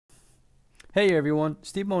Hey everyone,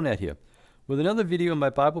 Steve Monette here, with another video in my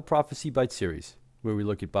Bible Prophecy Bite series, where we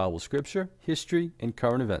look at Bible scripture, history, and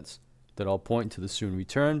current events that all point to the soon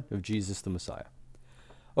return of Jesus the Messiah.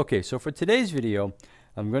 Okay, so for today's video,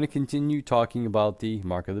 I'm going to continue talking about the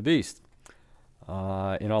Mark of the Beast.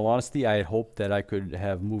 In all honesty, I had hoped that I could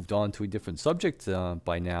have moved on to a different subject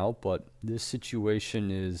by now, but this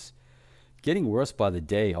situation is getting worse by the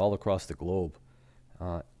day all across the globe.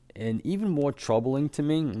 And even more troubling to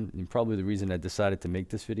me, and probably the reason I decided to make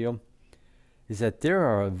this video, is that there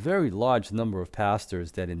are a very large number of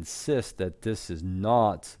pastors that insist that this is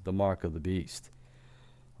not the mark of the beast.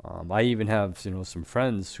 I even have some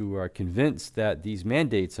friends who are convinced that these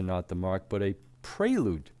mandates are not the mark, but a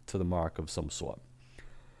prelude to the mark of some sort.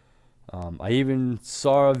 I even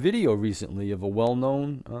saw a video recently of a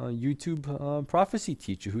well-known YouTube prophecy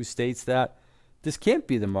teacher who states that this can't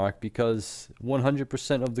be the mark because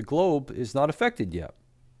 100% of the globe is not affected yet.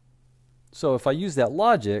 So if I use that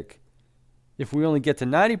logic, if we only get to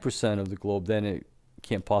 90% of the globe, then it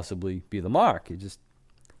can't possibly be the mark. It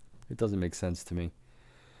doesn't make sense to me.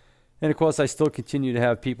 And of course, I still continue to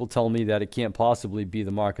have people tell me that it can't possibly be the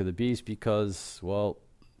mark of the beast because, well,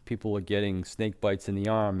 people are getting snake bites in the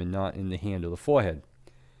arm and not in the hand or the forehead.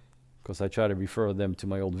 Of course, I try to refer them to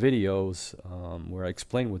my old videos where I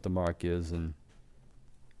explain what the mark is, and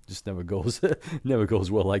just never goes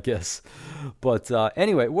well, I guess. But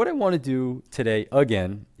anyway, what I want to do today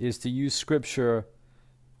again is to use scripture,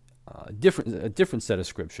 a different set of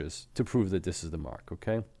scriptures to prove that this is the mark.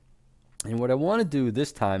 Okay, and what I want to do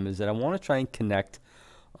this time is that I want to try and connect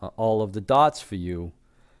all of the dots for you,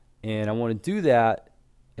 and I want to do that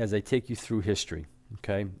as I take you through history.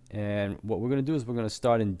 Okay, and what we're going to do is we're going to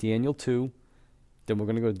start in Daniel 2, then we're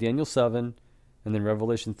going to go to Daniel 7, and then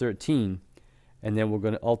Revelation 13. And then we're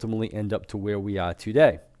going to ultimately end up to where we are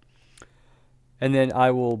today. And then I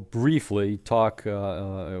will briefly talk,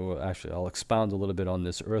 actually I'll expound a little bit on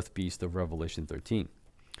this earth beast of Revelation 13.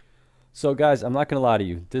 So guys, I'm not going to lie to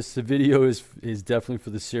you. This video is definitely for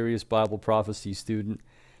the serious Bible prophecy student.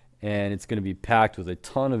 And it's going to be packed with a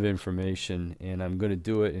ton of information. And I'm going to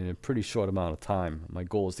do it in a pretty short amount of time. My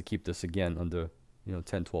goal is to keep this, again, under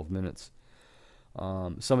 10, 12 minutes.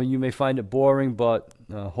 Some of you may find it boring, but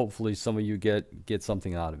hopefully some of you get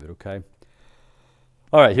something out of it, okay?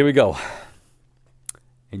 All right, here we go.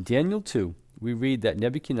 In Daniel 2, we read that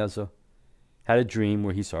Nebuchadnezzar had a dream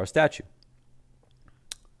where he saw a statue.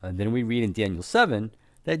 And then we read in Daniel 7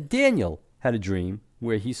 that Daniel had a dream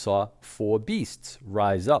where he saw 4 beasts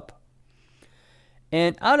rise up.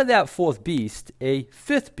 And out of that 4th beast, a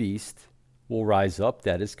 5th beast will rise up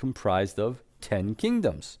that is comprised of 10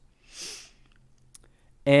 kingdoms.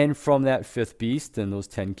 And from that 5th beast and those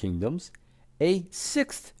 10 kingdoms, a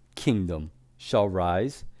 6th kingdom shall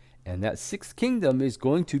rise, and that 6th kingdom is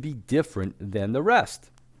going to be different than the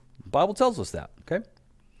rest. The Bible tells us that, okay?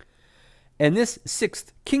 And this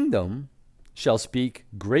 6th kingdom shall speak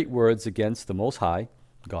great words against the Most High,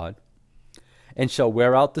 God, and shall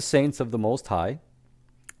wear out the saints of the Most High,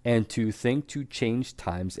 and to think to change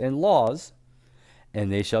times and laws,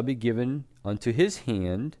 and they shall be given unto his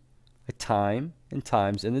hand a time and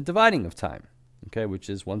times and the dividing of time, okay, which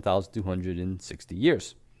is 1,260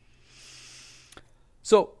 years.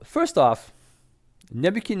 So first off,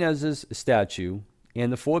 Nebuchadnezzar's statue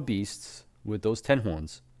and the 4 beasts with those 10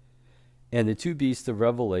 horns and the 2 beasts of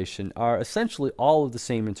Revelation are essentially all of the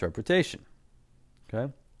same interpretation.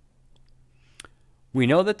 Okay, we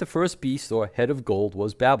know that the first beast or head of gold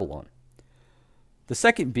was Babylon. The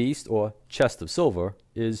second beast or chest of silver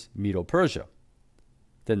is Medo-Persia.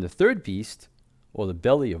 Then the 3rd beast, or the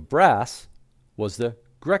belly of brass, was the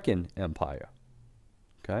Grecian Empire.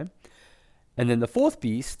 Okay? And then the 4th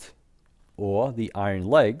beast, or the iron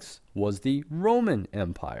legs, was the Roman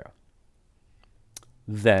Empire.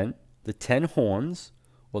 Then the 10 horns,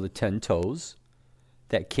 or the 10 toes,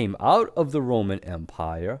 that came out of the Roman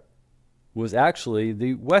Empire was actually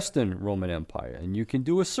the Western Roman Empire. And you can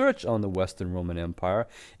do a search on the Western Roman Empire,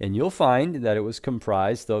 and you'll find that it was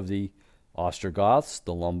comprised of the Ostrogoths,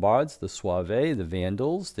 the Lombards, the Suevi, the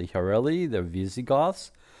Vandals, the Heruli, the Visigoths,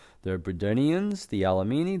 the Burgundians, the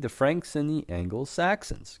Alemanni, the Franks, and the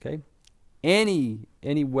Anglo-Saxons. Okay, any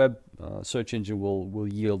web search engine will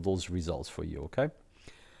yield those results for you. Okay,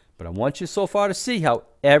 but I want you so far to see how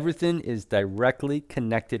everything is directly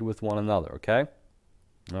connected with one another. Okay,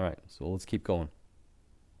 all right, so let's keep going.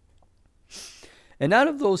 And out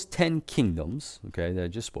of those 10 kingdoms, okay, that I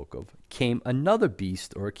just spoke of, came another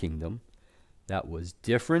beast or a kingdom that was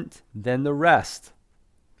different than the rest.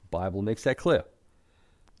 The Bible makes that clear.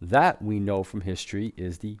 That we know from history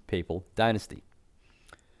is the Papal dynasty.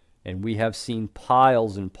 And we have seen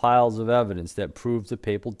piles and piles of evidence that prove the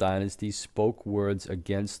papal dynasty spoke words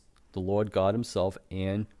against the Lord God himself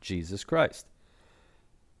and Jesus Christ.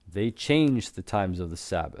 They changed the times of the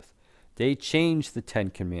Sabbath. They changed the Ten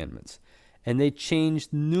Commandments. And they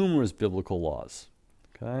changed numerous biblical laws.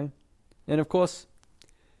 Okay? And of course,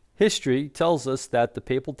 history tells us that the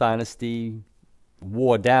papal dynasty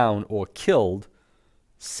wore down or killed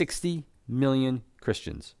 60 million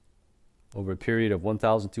Christians over a period of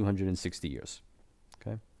 1,260 years.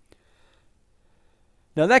 Okay?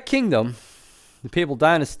 Now that kingdom, the papal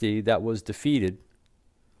dynasty that was defeated,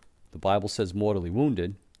 the Bible says mortally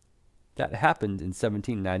wounded, that happened in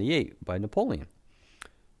 1798 by Napoleon,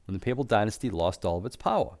 when the papal dynasty lost all of its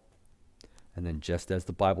power. And then just as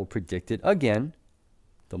the Bible predicted again,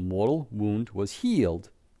 the mortal wound was healed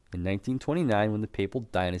in 1929 when the papal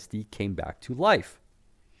dynasty came back to life.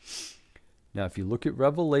 Now, if you look at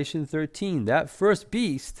Revelation 13, that first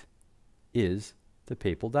beast is the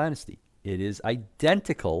papal dynasty. It is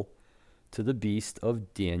identical to the beast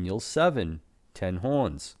of Daniel 7, 10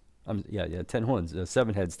 horns. 10 horns,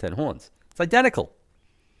 7 heads, 10 horns. It's identical.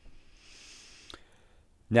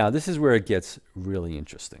 Now, this is where it gets really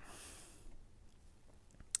interesting.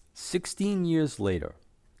 16 years later,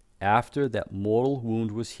 after that mortal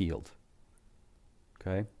wound was healed,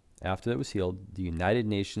 okay, after that was healed, the United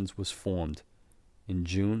Nations was formed in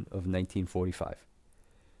June of 1945.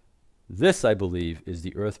 This, I believe, is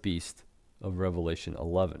the earth beast of Revelation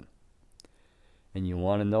 11. And you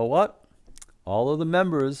want to know what? All of the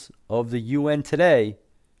members of the UN today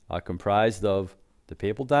are comprised of the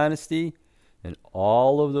papal dynasty and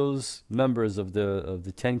all of those members of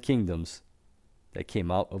the 10 kingdoms that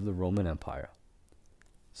came out of the Roman Empire.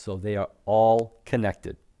 So they are all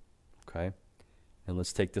connected. Okay? And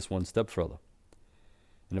let's take this one step further.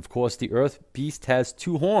 And of course, the earth beast has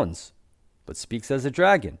 2 horns, but speaks as a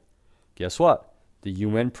dragon. Guess what? The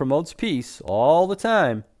UN promotes peace all the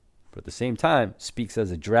time, but at the same time speaks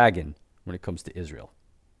as a dragon when it comes to Israel.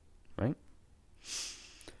 Right?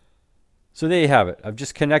 So there you have it. I've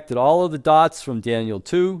just connected all of the dots from Daniel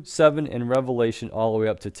 2, 7, and Revelation all the way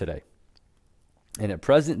up to today. And at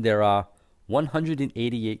present, there are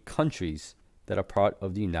 188 countries that are part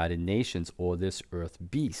of the United Nations, or this earth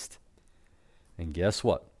beast. And guess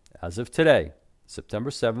what? As of today, September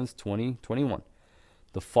 7th, 2021,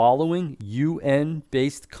 the following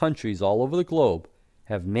UN-based countries all over the globe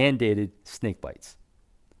have mandated snake bites.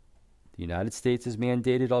 The United States has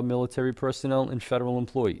mandated all military personnel and federal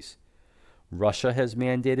employees. Russia has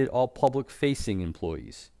mandated all public-facing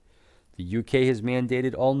employees. The UK has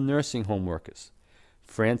mandated all nursing home workers.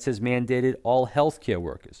 France has mandated all healthcare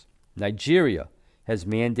workers. Nigeria has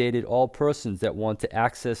mandated all persons that want to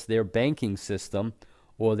access their banking system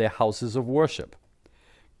or their houses of worship.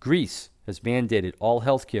 Greece has mandated all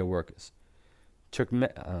healthcare workers. I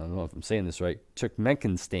don't know if I'm saying this right.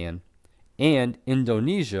 Turkmenistan and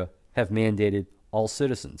Indonesia have mandated all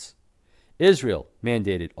citizens. Israel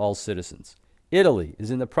mandated all citizens. Italy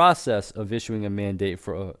is in the process of issuing a mandate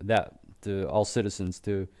for to all citizens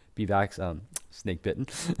to be snake bitten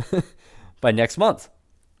by next month.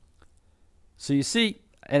 So you see,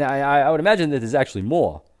 and I would imagine that there's actually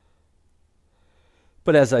more.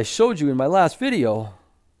 But as I showed you in my last video,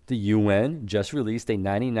 the UN just released a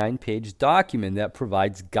 99-page document that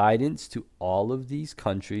provides guidance to all of these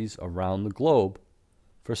countries around the globe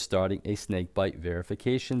for starting a snakebite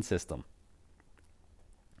verification system.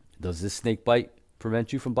 Does this snakebite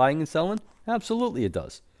prevent you from buying and selling? Absolutely it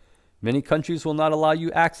does. Many countries will not allow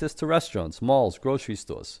you access to restaurants, malls, grocery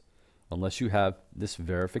stores, unless you have this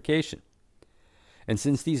verification. And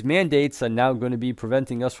since these mandates are now going to be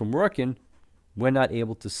preventing us from working, we're not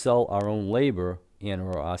able to sell our own labor and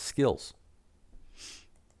or our skills.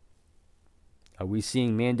 Are we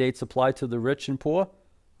seeing mandates apply to the rich and poor?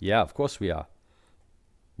 Yeah, of course we are.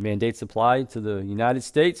 Mandates apply to the United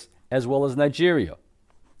States as well as Nigeria.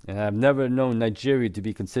 And I've never known Nigeria to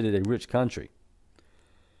be considered a rich country.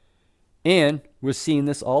 And we're seeing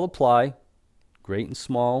this all apply, great and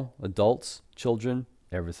small, adults, children,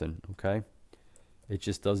 everything, okay? It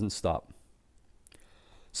just doesn't stop.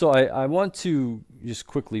 So I want to just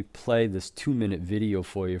quickly play this 2-minute video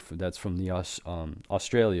for you that's from the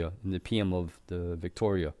Australia in the PM of the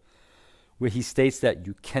Victoria, where he states that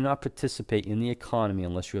you cannot participate in the economy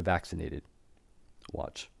unless you are vaccinated.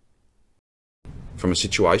 Watch. From a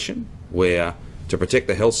situation where, to protect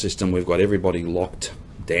the health system, we've got everybody locked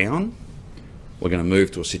down, we're going to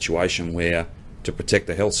move to a situation where, to protect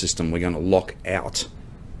the health system, we're going to lock out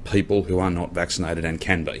people who are not vaccinated and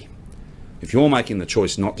can be. If you're making the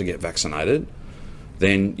choice not to get vaccinated,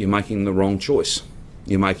 then you're making the wrong choice.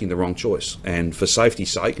 you're making the wrong choice. And for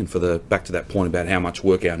safety's sake, and for the back to that point about how much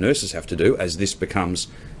work our nurses have to do as this becomes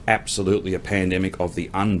absolutely a pandemic of the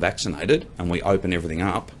unvaccinated and we open everything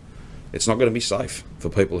up, it's not going to be safe for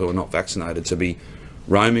people who are not vaccinated to be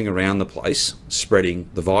roaming around the place spreading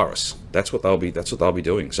the virus. That's what they'll be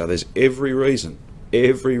doing. So there's every reason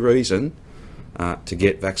to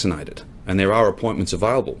get vaccinated. And there are appointments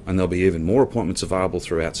available, and there'll be even more appointments available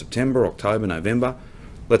throughout September, October, November.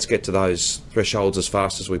 Let's get to those thresholds as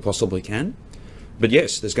fast as we possibly can. But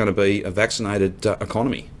yes, there's going to be a vaccinated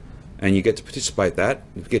economy, and you get to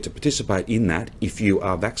participate in that if you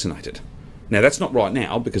are vaccinated. Now, that's not right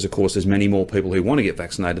now because, of course, there's many more people who want to get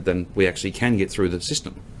vaccinated than we actually can get through the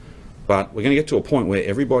system. But we're going to get to a point where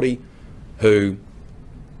everybody who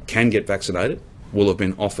can get vaccinated will have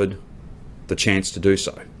been offered the chance to do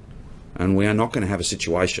so. And we are not going to have a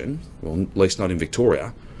situation, well, at least not in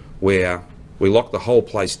Victoria, where we lock the whole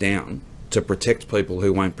place down to protect people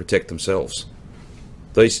who won't protect themselves.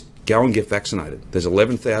 Go and get vaccinated. There's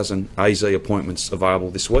 11,000 AZ appointments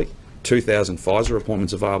available this week, 2,000 Pfizer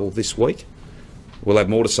appointments available this week. We'll have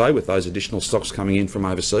more to say with those additional stocks coming in from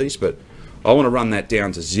overseas, but I want to run that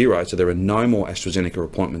down to zero so there are no more AstraZeneca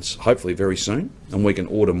appointments, hopefully very soon, and we can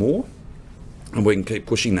order more and we can keep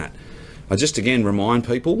pushing that. I just again remind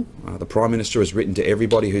people, the Prime Minister has written to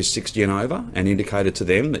everybody who's 60 and over and indicated to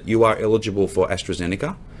them that you are eligible for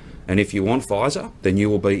AstraZeneca, and if you want Pfizer, then you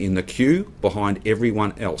will be in the queue behind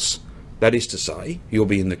everyone else. That is to say, you'll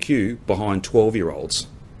be in the queue behind 12-year-olds,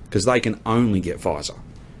 because they can only get Pfizer.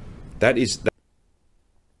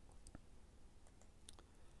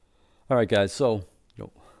 All right, guys, so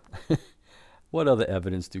what other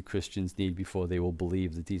evidence do Christians need before they will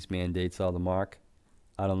believe that these mandates are the mark?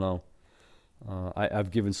 I don't know.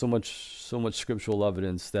 I've given so much scriptural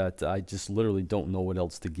evidence that I just literally don't know what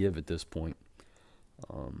else to give at this point.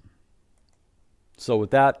 So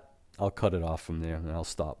with that, I'll cut it off from there and I'll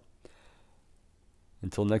stop.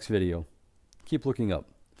 Until next video, keep looking up,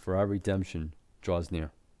 for our redemption draws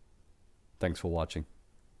near. Thanks for watching.